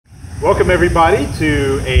Welcome everybody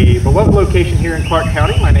to a beloved location here in Clarke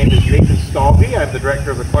County. My name is Nathan Stalvey. I'm the director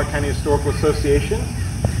of the Clarke County Historical Association.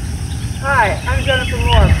 Hi, I'm Jennifer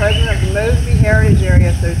Moore, president of the Mosby Heritage Area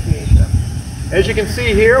Association. As you can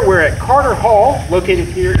see here, we're at Carter Hall, located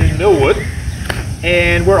here in Millwood,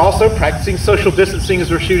 and we're also practicing social distancing as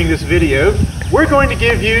we're shooting this video. We're going to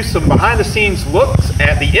give you some behind-the-scenes looks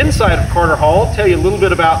at the inside of Carter Hall, tell you a little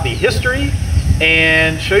bit about the history,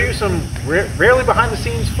 and show you some rarely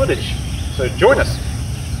behind-the-scenes footage. So join us.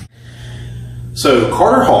 So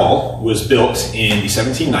Carter Hall was built in the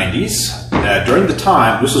 1790s. During the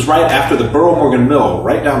time, this was right after the Burrell Morgan Mill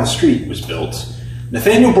right down the street was built.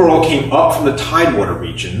 Nathaniel Burrell came up from the Tidewater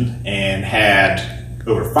region and had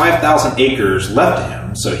over 5,000 acres left to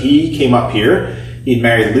him. So he came up here. He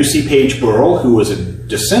married Lucy Page Burrell, who was a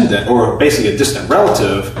descendant, or basically a distant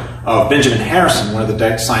relative, of Benjamin Harrison, one of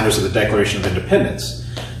the signers of the Declaration of Independence.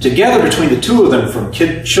 Together, between the two of them, from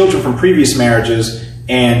children from previous marriages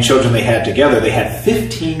and children they had together, they had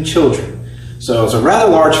 15 children. So it was a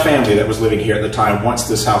rather large family that was living here at the time once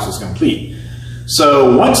this house was complete.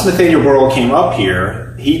 So once Nathaniel Burrell came up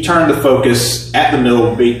here, he turned the focus at the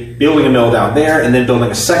mill, building a mill down there, and then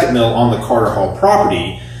building a second mill on the Carter Hall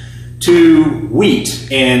property to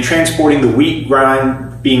wheat and transporting the wheat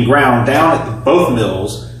being ground down at both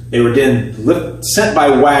mills. They were then sent by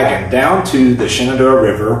wagon down to the Shenandoah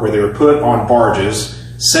River, where they were put on barges,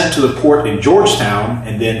 sent to the port in Georgetown,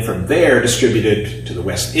 and then from there distributed to the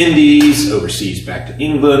West Indies, overseas back to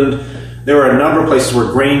England. There were a number of places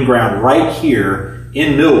where grain ground right here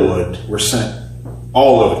in Millwood were sent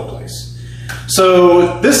all over the place.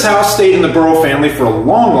 So this house stayed in the Burrell family for a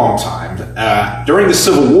long, long time. During the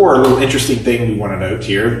Civil War, a little interesting thing we want to note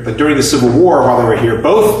here, but during the Civil War, while they were here,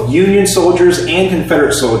 both Union soldiers and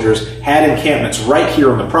Confederate soldiers had encampments right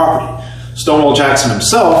here on the property. Stonewall Jackson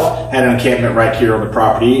himself had an encampment right here on the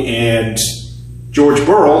property, and George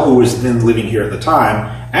Burrell, who was then living here at the time,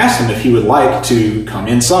 asked him if he would like to come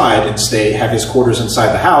inside and have his quarters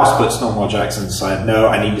inside the house, but Stonewall Jackson decided, no,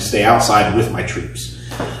 I need to stay outside with my troops.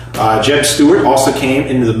 Jeb Stuart also came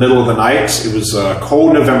into the middle of the night. It was a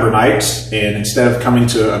cold November night, and instead of coming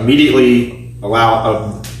to immediately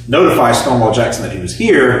notify Stonewall Jackson that he was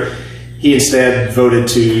here, he instead voted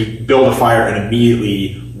to build a fire and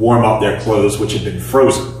immediately warm up their clothes, which had been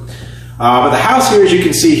frozen. But the house here, as you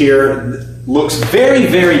can see here, looks very,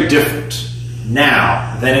 very different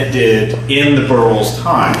now than it did in the Burrell's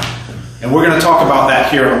time. And we're going to talk about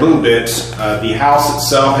that here in a little bit. The house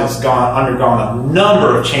itself has undergone a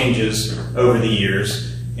number of changes over the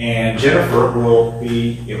years, and Jennifer will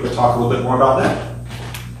be able to talk a little bit more about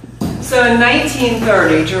that. So in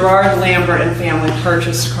 1930, Gerard Lambert and family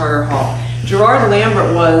purchased Carter Hall. Gerard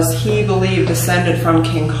Lambert was, he believed, descended from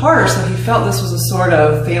King Carter, so he felt this was a sort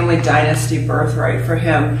of family dynasty birthright for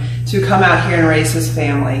him to come out here and raise his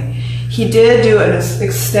family. He did do an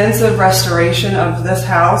extensive restoration of this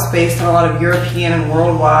house based on a lot of European and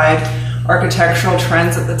worldwide architectural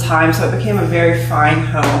trends at the time, so it became a very fine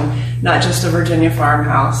home, not just a Virginia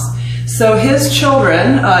farmhouse. So his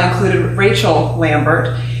children included Rachel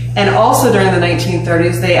Lambert, and also during the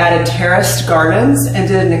 1930s they added terraced gardens and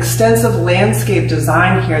did an extensive landscape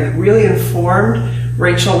design here that really informed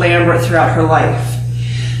Rachel Lambert throughout her life.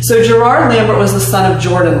 So Gerard Lambert was the son of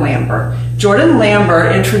Jordan Lambert. Jordan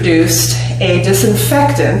Lambert introduced a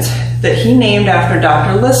disinfectant that he named after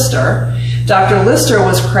Dr. Lister. Dr. Lister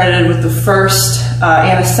was credited with the first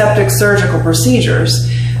antiseptic surgical procedures.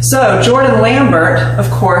 So Jordan Lambert, of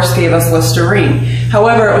course, gave us Listerine.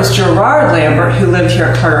 However, it was Gerard Lambert, who lived here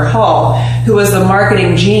at Carter Hall, who was the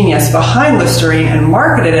marketing genius behind Listerine and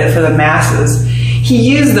marketed it for the masses. He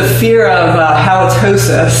used the fear of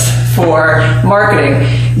halitosis for marketing.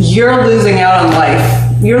 You're losing out on life.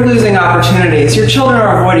 You're losing opportunities. Your children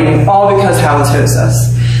are avoiding you, all because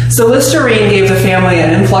halitosis. So Listerine gave the family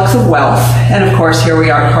an influx of wealth, and of course here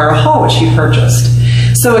we are at Carter Hall, which he purchased.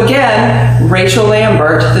 So again, Rachel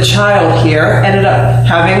Lambert, the child here, ended up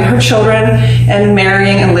having her children and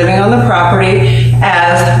marrying and living on the property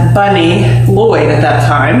as Bunny Lloyd at that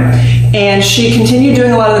time. And she continued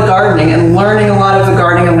doing a lot of the gardening and learning a lot of the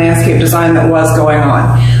gardening and landscape design that was going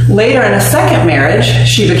on. Later, in a second marriage,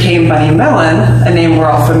 she became Bunny Mellon, a name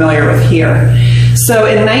we're all familiar with here. So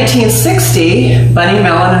in 1960, Bunny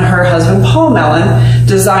Mellon and her husband Paul Mellon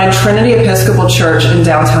designed Trinity Episcopal Church in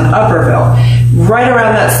downtown Upperville. Right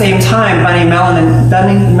around that same time, Bunny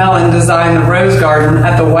Mellon designed the Rose Garden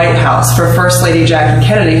at the White House for First Lady Jackie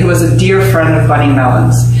Kennedy, who was a dear friend of Bunny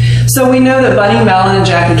Mellon's. So we know that Bunny Mellon and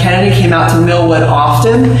Jackie Kennedy came out to Millwood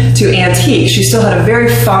often to antique. She still had a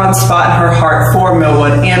very fond spot in her heart for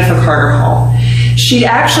Millwood and for Carter Hall. She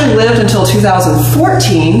actually lived until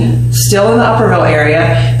 2014, still in the Upperville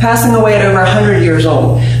area, passing away at over 100 years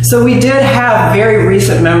old. So we did have very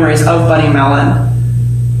recent memories of Bunny Mellon.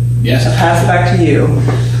 Yes. I'll pass it back to you.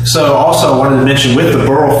 So also I wanted to mention with the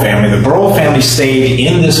Burrell family stayed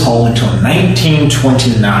in this home until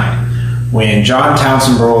 1929, when John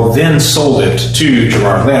Townsend Burrell then sold it to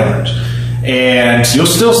Gerard Lambert. And you'll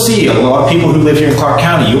still see a lot of people who live here in Clarke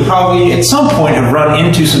County. You'll probably at some point have run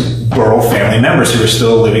into some Burrell family members who are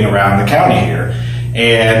still living around the county here.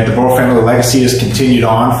 And the Burrell family legacy has continued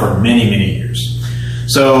on for many, many years.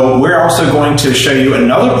 So we're also going to show you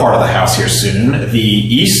another part of the house here soon, the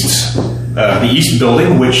east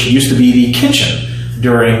building, which used to be the kitchen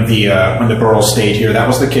during the when the Burrells stayed here. That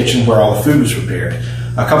was the kitchen where all the food was prepared.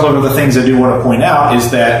 A couple of other things I do want to point out is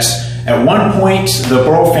that at one point the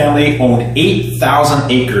Burrell family owned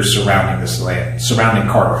 8,000 acres surrounding this land, surrounding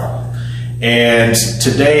Carter Hall. And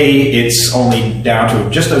today it's only down to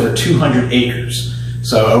just over 200 acres.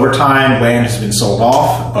 So over time land has been sold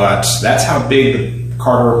off, but that's how big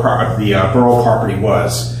the Burrell property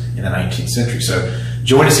was in the 19th century. So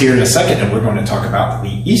join us here in a second and we're going to talk about the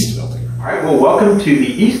East Building. All right, well, welcome to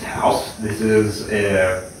the East House. This is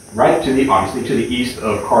right to the, obviously, to the east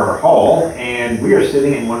of Carter Hall, and we are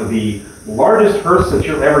sitting in one of the largest hearths that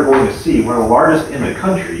you're ever going to see, one of the largest in the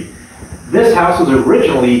country. This house was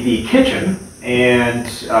originally the kitchen, and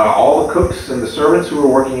all the cooks and the servants who were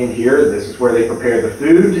working in here, this is where they prepared the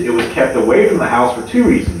food. It was kept away from the house for two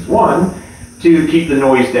reasons. One, to keep the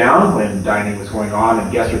noise down when dining was going on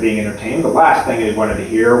and guests were being entertained. The last thing they wanted to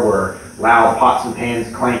hear were loud pots and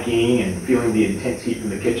pans clanking and feeling the intense heat from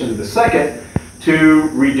the kitchen. The second, to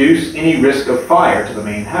reduce any risk of fire to the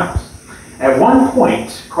main house. At one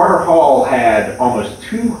point, Carter Hall had almost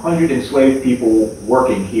 200 enslaved people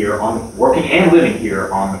working and living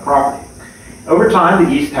here on the property. Over time,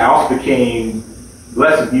 the East House became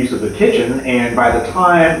less use of the kitchen, and by the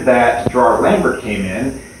time that Gerard Lambert came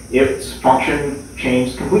in, its function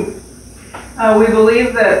changed completely. We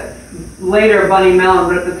believe that later Bunny Mellon,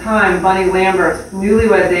 but at the time Bunny Lambert's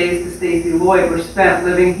newlywed days to Stacy Lloyd were spent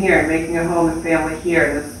living here and making a home and family here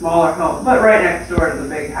in this smaller home, but right next door to the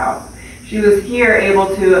big house. She was here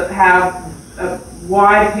able to have a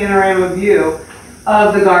wide panorama view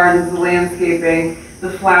of the gardens, the landscaping,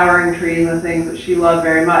 the flowering trees, and the things that she loved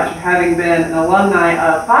very much. Having been an alumni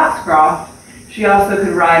of Foxcroft, she also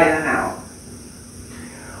could ride in and out.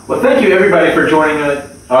 Well, thank you everybody for joining us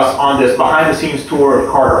on this behind-the-scenes tour of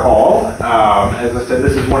Carter Hall. As I said,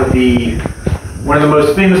 this is one of the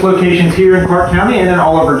most famous locations here in Clarke County and in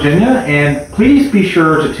all of Virginia. And please be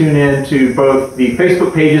sure to tune in to both the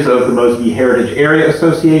Facebook pages of the Mosby Heritage Area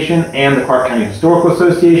Association and the Clarke County Historical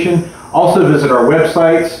Association. Also visit our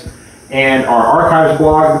websites and our archives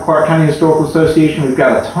blog, the Clarke County Historical Association. We've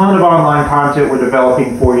got a ton of online content we're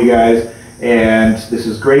developing for you guys. And this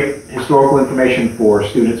is great historical information for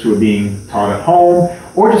students who are being taught at home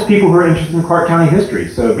or just people who are interested in Clarke County history.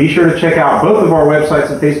 So be sure to check out both of our websites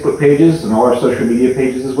and Facebook pages and all our social media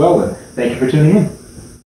pages as well. And thank you for tuning in.